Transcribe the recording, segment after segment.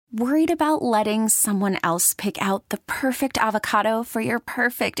Worried about letting someone else pick out the perfect avocado for your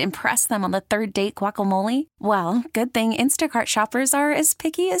perfect impress them on the third date guacamole? Well, good thing Instacart shoppers are as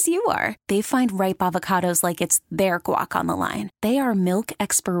picky as you are. They find ripe avocados like it's their guac on the line. They are milk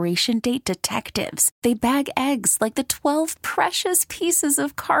expiration date detectives. They bag eggs like the 12 precious pieces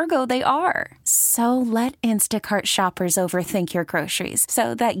of cargo they are. So let Instacart shoppers overthink your groceries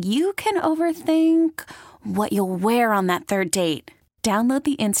so that you can overthink what you'll wear on that third date. Download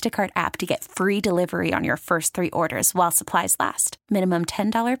the Instacart app to get free delivery on your first 3 orders while supplies last. Minimum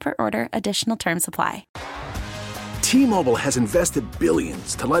 $10 per order. Additional terms apply. T-Mobile has invested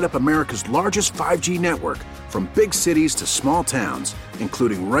billions to light up America's largest 5G network, from big cities to small towns,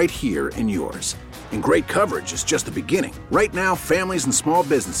 including right here in yours. And great coverage is just the beginning. Right now, families and small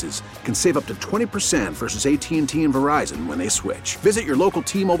businesses can save up to 20% versus AT&T and Verizon when they switch. Visit your local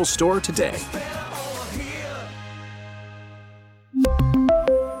T-Mobile store today.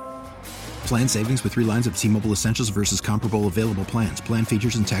 Plan savings with 3 lines of T-Mobile Essentials versus comparable available plans. Plan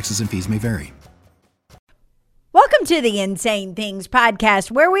features and taxes and fees may vary. Welcome to the Insane Things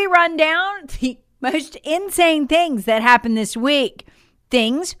podcast, where we run down the most insane things that happened this week.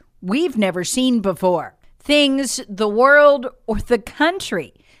 Things we've never seen before. Things the world or the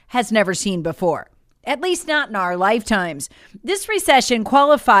country has never seen before. At least not in our lifetimes. This recession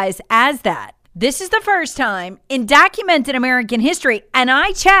qualifies as that. This is the first time in documented American history, and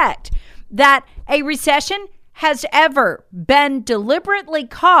I checked, that a recession has ever been deliberately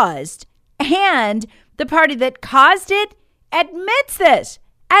caused, and the party that caused it admits this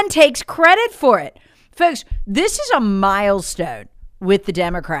and takes credit for it. Folks, this is a milestone with the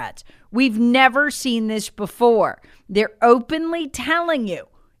Democrats. We've never seen this before. They're openly telling you,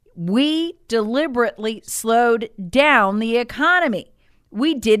 we deliberately slowed down the economy.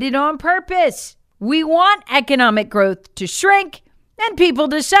 We did it on purpose. We want economic growth to shrink and people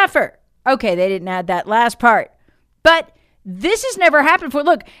to suffer. Okay, they didn't add that last part. But this has never happened before.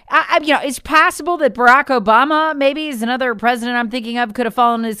 Look, it's possible that Barack Obama, maybe is another president I'm thinking of, could have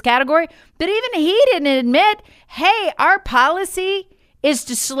fallen in this category. But even he didn't admit, hey, our policy is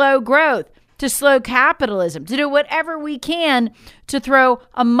to slow growth, to slow capitalism, to do whatever we can to throw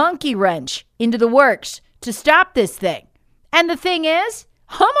a monkey wrench into the works to stop this thing. And the thing is,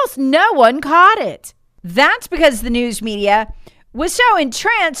 almost no one caught it. That's because the news media was so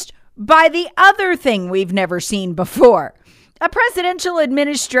entranced by the other thing we've never seen before. A presidential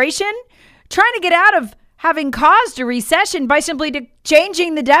administration trying to get out of having caused a recession by simply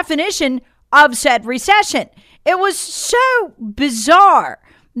changing the definition of said recession. It was so bizarre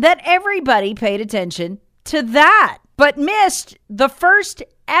that everybody paid attention to that, but missed the first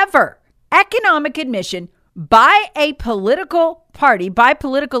ever economic admission by a political party, by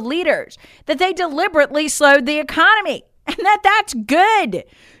political leaders, that they deliberately slowed the economy. And that's good.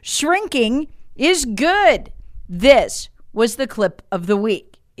 Shrinking is good. This was the clip of the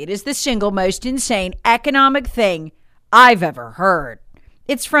week. It is the single most insane economic thing I've ever heard.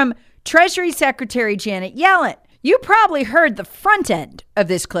 It's from Treasury Secretary Janet Yellen. You probably heard the front end of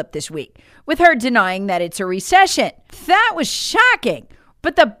this clip this week, with her denying that it's a recession. That was shocking.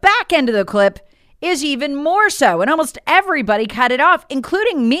 But the back end of the clip is even more so. And almost everybody cut it off,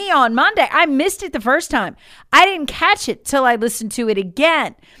 including me on Monday. I missed it the first time. I didn't catch it till I listened to it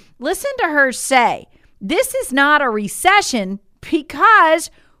again. Listen to her say, this is not a recession because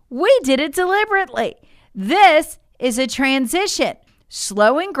we did it deliberately. This is a transition.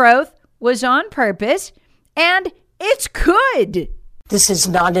 Slowing growth was on purpose, and it's good. This is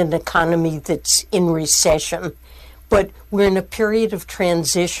not an economy that's in recession, but we're in a period of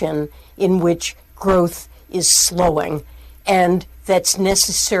transition in which growth is slowing, and that's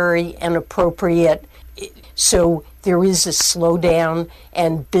necessary and appropriate. So there is a slowdown,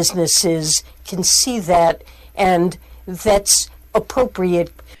 and businesses can see that, and that's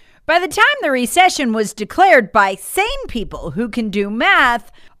appropriate. By the time the recession was declared by sane people who can do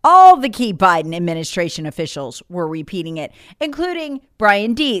math, all the key Biden administration officials were repeating it, including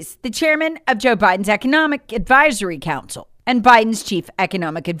Brian Deese, the chairman of Joe Biden's Economic Advisory Council and Biden's chief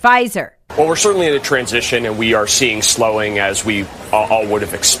economic advisor. Well, we're certainly in a transition, and we are seeing slowing as we all would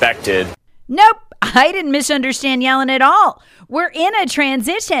have expected. Nope, I didn't misunderstand Yellen at all. We're in a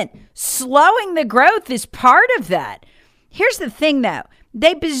transition. Slowing the growth is part of that. Here's the thing, though.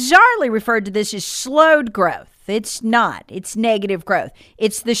 They bizarrely referred to this as slowed growth. It's not. It's negative growth.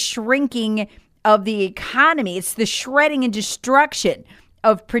 It's the shrinking of the economy. It's the shredding and destruction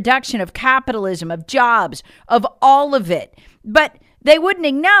of production, of capitalism, of jobs, of all of it. But they wouldn't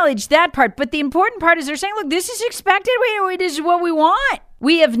acknowledge that part. But the important part is they're saying, look, this is expected. This is what we want.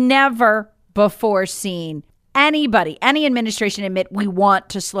 We have never before seen anybody, any administration admit we want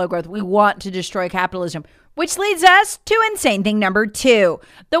to slow growth, we want to destroy capitalism, which leads us to insane thing number 2.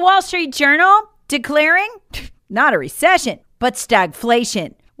 The Wall Street Journal declaring not a recession, but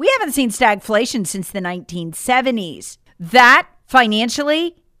stagflation. We haven't seen stagflation since the 1970s. That,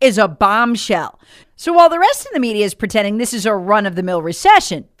 financially, is a bombshell. So while the rest of the media is pretending this is a run-of-the-mill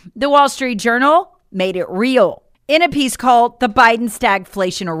recession, the Wall Street Journal made it real in a piece called "The Biden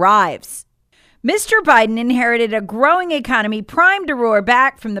Stagflation Arrives." Mr. Biden inherited a growing economy primed to roar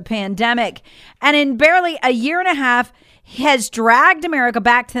back from the pandemic, and in barely a year and a half has dragged America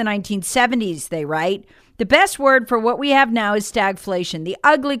back to the 1970s, they write. The best word for what we have now is stagflation, the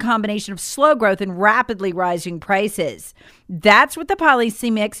ugly combination of slow growth and rapidly rising prices. That's what the policy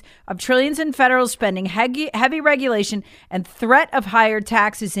mix of trillions in federal spending, heavy regulation, and threat of higher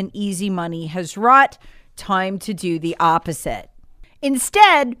taxes and easy money has wrought. Time to do the opposite.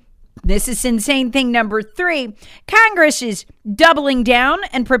 Instead, this is insane thing number 3. Congress is doubling down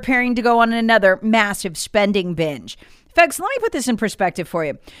and preparing to go on another massive spending binge. Folks, let me put this in perspective for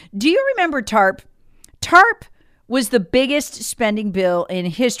you. Do you remember TARP? TARP was the biggest spending bill in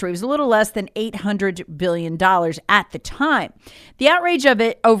history. It was a little less than $800 billion at the time. The outrage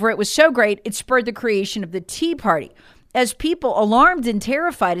over it was so great, it spurred the creation of the Tea Party, as people, alarmed and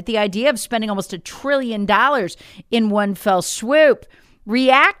terrified at the idea of spending almost $1 trillion in one fell swoop,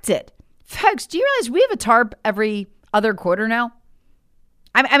 reacted. Folks, do you realize we have a TARP every other quarter now?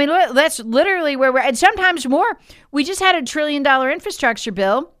 I mean, that's literally where we're at. And sometimes more. We just had $1 trillion infrastructure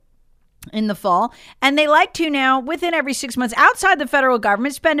bill in the fall, and they like to now, within every 6 months, outside the federal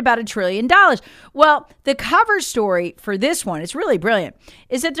government, spend about $1 trillion. Well, the cover story for this one, it's really brilliant,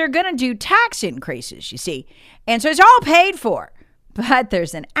 is that they're going to do tax increases, you see. And so it's all paid for. But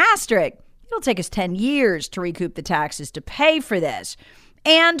there's an asterisk. It'll take us 10 years to recoup the taxes to pay for this.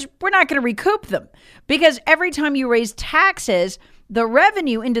 And we're not going to recoup them because every time you raise taxes, the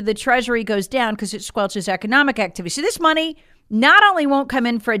revenue into the Treasury goes down because it squelches economic activity. So this money not only won't come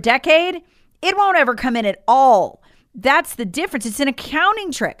in for a decade, it won't ever come in at all. That's the difference. It's an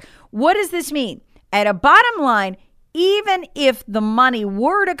accounting trick. What does this mean? At a bottom line, even if the money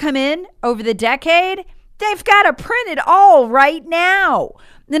were to come in over the decade, they've got to print it all right now.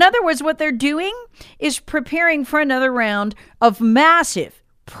 In other words, what they're doing is preparing for another round of massive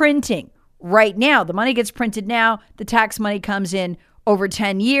printing right now. The money gets printed now. The tax money comes in over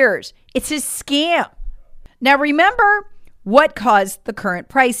 10 years. It's a scam. Now, remember what caused the current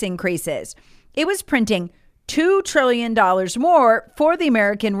price increases. It was printing $2 trillion more for the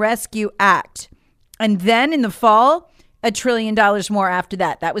American Rescue Act. And then in the fall, $1 trillion more after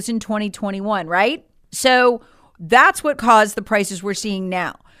that. That was in 2021, right? So that's what caused the prices we're seeing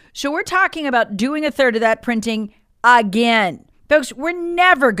now. So we're talking about doing a third of that printing again. Folks, we're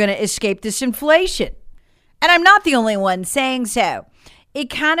never going to escape this inflation. And I'm not the only one saying so.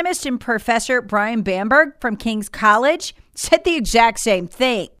 Economist and Professor Brian Bamberg from King's College said the exact same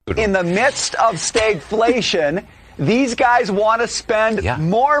thing. In the midst of stagflation, these guys want to spend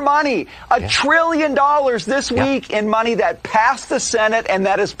more money. $1 trillion this week in money that passed the Senate and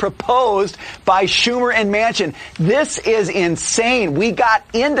that is proposed by Schumer and Manchin. This is insane. We got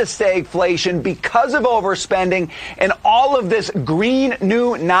into stagflation because of overspending and all of this green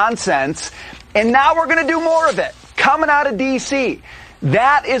new nonsense. And now we're going to do more of it coming out of D.C.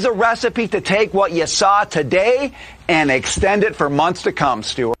 That is a recipe to take what you saw today and extend it for months to come,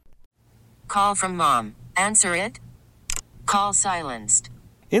 Stuart. Call from mom. Answer it. Call silenced.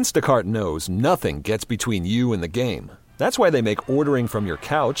 Instacart knows nothing gets between you and the game. That's why they make ordering from your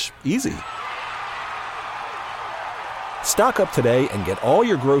couch easy. Stock up today and get all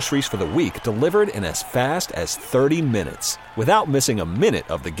your groceries for the week delivered in as fast as 30 minutes without missing a minute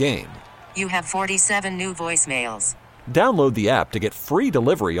of the game. You have 47 new voicemails. Download the app to get free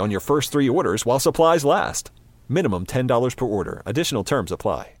delivery on your first 3 orders while supplies last. Minimum $10 per order. Additional terms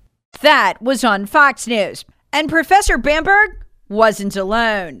apply. That was on Fox News. And Professor Bamberg wasn't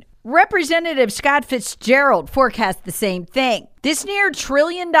alone. Representative Scott Fitzgerald forecast the same thing. This near $1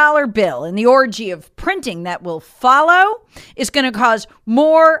 trillion bill and the orgy of printing that will follow is going to cause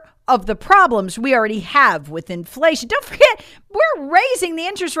more of the problems we already have with inflation. Don't forget, we're raising the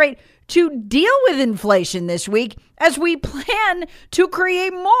interest rate to deal with inflation this week as we plan to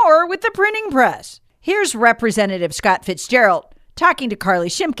create more with the printing press. Here's Representative Scott Fitzgerald talking to Carly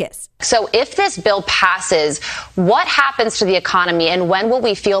Shimkus. So if this bill passes, what happens to the economy and when will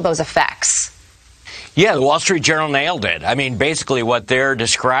we feel those effects? Yeah, the Wall Street Journal nailed it. I mean, basically what they're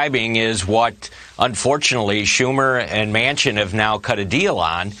describing is what, unfortunately, Schumer and Manchin have now cut a deal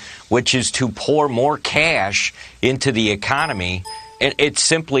on, which is to pour more cash into the economy it's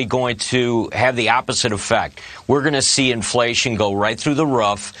simply going to have the opposite effect. We're going to see inflation go right through the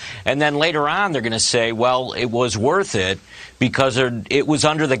roof, and then later on they're going to say, well, it was worth it because it was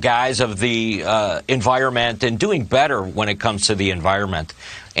under the guise of the environment and doing better when it comes to the environment.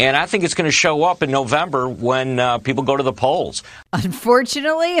 And I think it's going to show up in November when people go to the polls.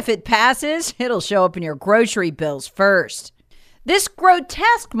 Unfortunately, if it passes, it'll show up in your grocery bills first. This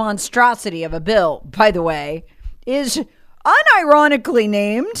grotesque monstrosity of a bill, by the way, is unironically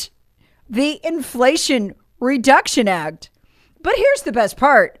named the Inflation Reduction Act. But here's the best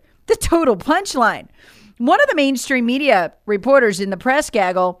part, the total punchline. One of the mainstream media reporters in the press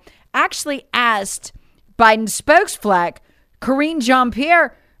gaggle actually asked Biden spokesflack Karine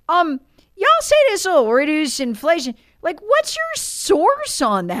Jean-Pierre, y'all say this will reduce inflation. Like, what's your source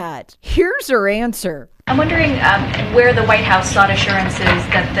on that? Here's her answer. I'm wondering where the White House sought assurances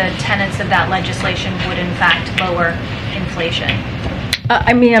that the tenets of that legislation would in fact lower inflation.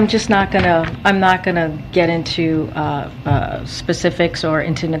 I'm not gonna get into specifics or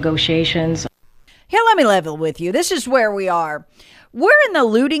into negotiations. Here, let me level with you. This is where we are. We're in the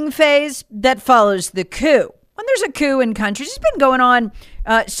looting phase that follows the coup. When there's a coup in countries, it's been going on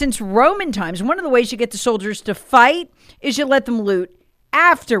since Roman times. One of the ways you get the soldiers to fight is you let them loot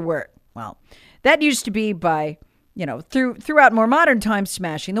afterward. Well, that used to be by, throughout more modern times,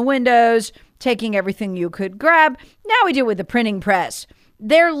 smashing the windows, taking everything you could grab. Now we do it with the printing press.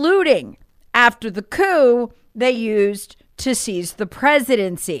 They're looting after the coup they used to seize the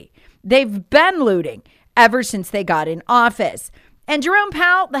presidency. They've been looting ever since they got in office. And Jerome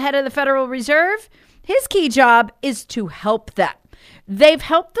Powell, the head of the Federal Reserve, his key job is to help them. They've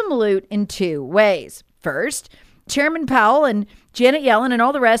helped them loot in two ways. First, Chairman Powell and Janet Yellen and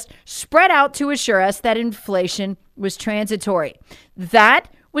all the rest spread out to assure us that inflation was transitory.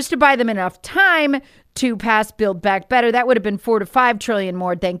 That was to buy them enough time to pass Build Back Better. That would have been $4 to $5 trillion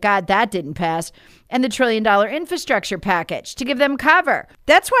more. Thank God that didn't pass. And the $1 trillion infrastructure package to give them cover.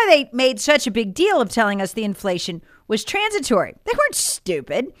 That's why they made such a big deal of telling us the inflation was transitory. They weren't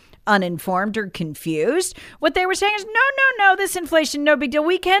stupid, uninformed, or confused. What they were saying is, no, this inflation, no big deal.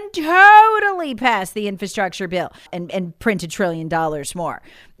 We can totally pass the infrastructure bill and print $1 trillion more.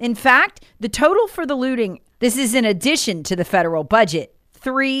 In fact, the total for the looting, this is in addition to the federal budget,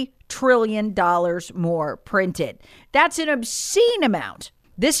 $3 trillion more printed. That's an obscene amount.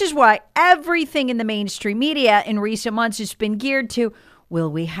 This is why everything in the mainstream media in recent months has been geared to,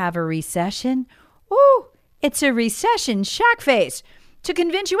 will we have a recession? Ooh, it's a recession shock face. To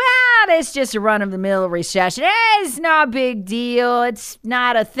convince you, it's just a run-of-the-mill recession. It's not a big deal. It's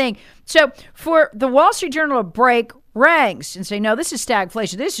not a thing. So for the Wall Street Journal to break ranks and say, no, this is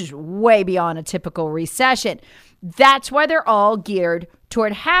stagflation. This is way beyond a typical recession. That's why they're all geared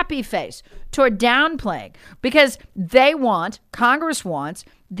toward happy face, toward downplaying, because Congress wants,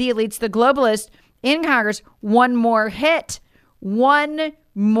 the elites, the globalists in Congress, one more hit, one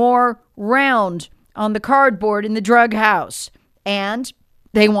more round on the cardboard in the drug house. And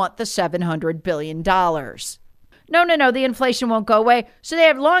they want the $700 billion. No, the inflation won't go away. So they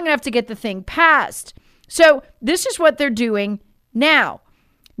have long enough to get the thing passed. So this is what they're doing now.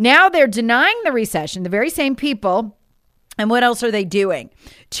 Now they're denying the recession, the very same people. And what else are they doing?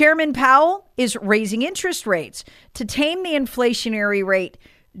 Chairman Powell is raising interest rates to tame the inflationary rate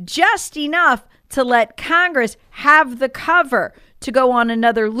just enough to let Congress have the cover to go on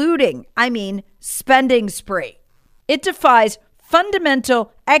another spending spree. It defies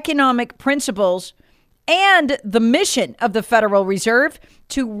fundamental economic principles and the mission of the Federal Reserve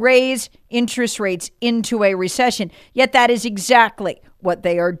to raise interest rates into a recession. Yet that is exactly what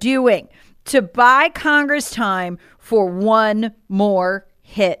they are doing, to buy Congress time for one more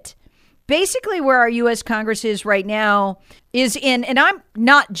hit. Basically, where our U.S. Congress is right now is in, and I'm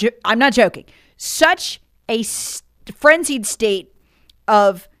not joking, such a frenzied state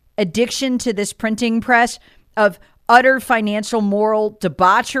of addiction to this printing press, of utter financial moral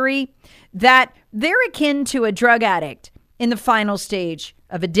debauchery, that they're akin to a drug addict in the final stage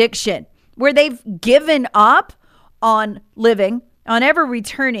of addiction, where they've given up on living, on ever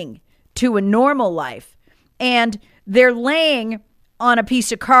returning to a normal life. And they're laying on a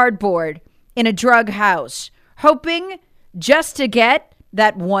piece of cardboard in a drug house, hoping just to get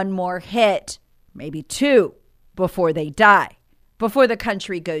that one more hit, maybe two, before they die, before the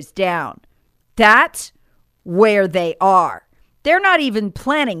country goes down. That's where they are. They're not even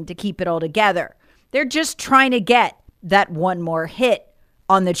planning to keep it all together. They're just trying to get that one more hit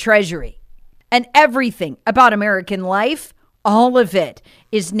on the Treasury. And everything about American life, all of it,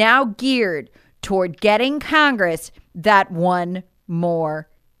 is now geared toward getting Congress that one more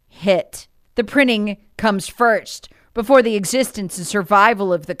hit. The printing comes first. before the existence and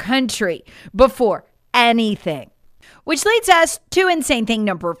survival of the country, before anything. Which leads us to insane thing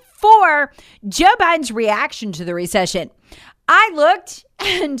number 4, Joe Biden's reaction to the recession. I looked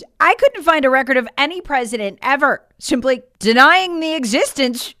and I couldn't find a record of any president ever simply denying the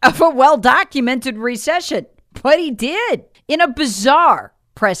existence of a well-documented recession. But he did in a bizarre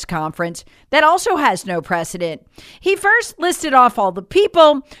press conference that also has no precedent. He first listed off all the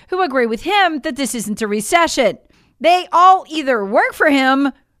people who agree with him that this isn't a recession. They all either work for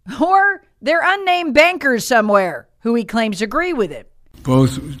him or they're unnamed bankers somewhere who he claims agree with him.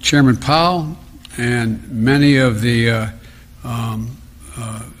 Both Chairman Powell and many of the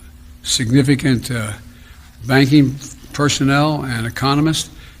significant banking personnel and economists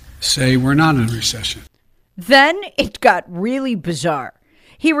say we're not in a recession. Then it got really bizarre.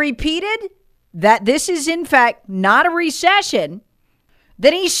 He repeated that this is in fact not a recession.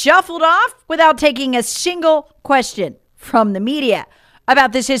 Then he shuffled off without taking a single question from the media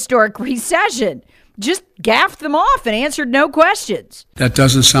about this historic recession. Just gaffed them off and answered no questions. That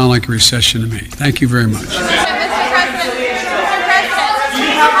doesn't sound like a recession to me. Thank you very much. Mr. President,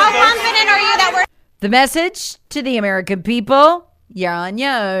 how confident are you that we're... The message to the American people, you're on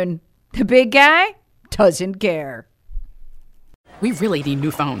your own. The big guy doesn't care. We really need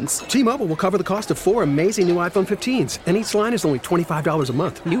new phones. T-Mobile will cover the cost of 4 amazing new iPhone 15s, and each line is only $25 a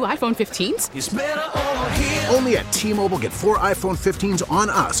month. New iPhone 15s? It's better over here. Only at T-Mobile, get 4 iPhone 15s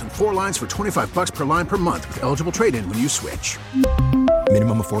on us and 4 lines for $25 per line per month with eligible trade-in when you switch.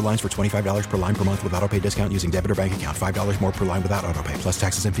 Minimum of 4 lines for $25 per line per month with autopay discount using debit or bank account. $5 more per line without autopay, plus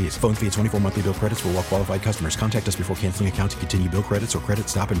taxes and fees. Phone fee at 24 monthly bill credits for well-qualified customers. Contact us before canceling account to continue bill credits or credit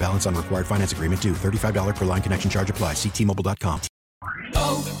stop and balance on required finance agreement due. $35 per line connection charge applies. See T-Mobile.com.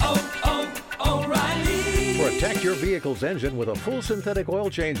 O'Reilly. Protect your vehicle's engine with a full synthetic oil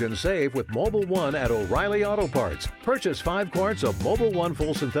change and save with Mobil 1 at O'Reilly Auto Parts. Purchase 5 quarts of Mobil 1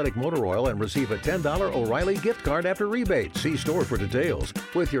 full synthetic motor oil and receive a $10 O'Reilly gift card after rebate. See store for details.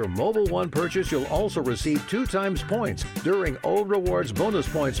 With your Mobil 1 purchase, you'll also receive 2 times points during O Rewards Bonus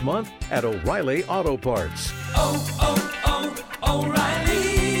Points Month at O'Reilly Auto Parts.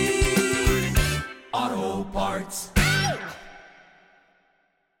 O'Reilly Auto Parts.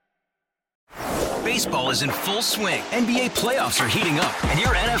 Baseball is in full swing. NBA playoffs are heating up, and your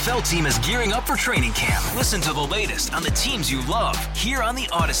NFL team is gearing up for training camp. Listen to the latest on the teams you love here on the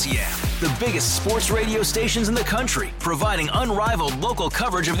Odyssey app. The biggest sports radio stations in the country, providing unrivaled local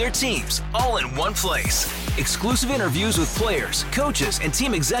coverage of their teams, all in one place. Exclusive interviews with players, coaches, and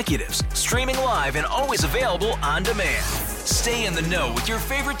team executives, streaming live and always available on demand. Stay in the know with your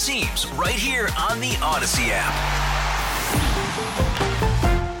favorite teams right here on the Odyssey app.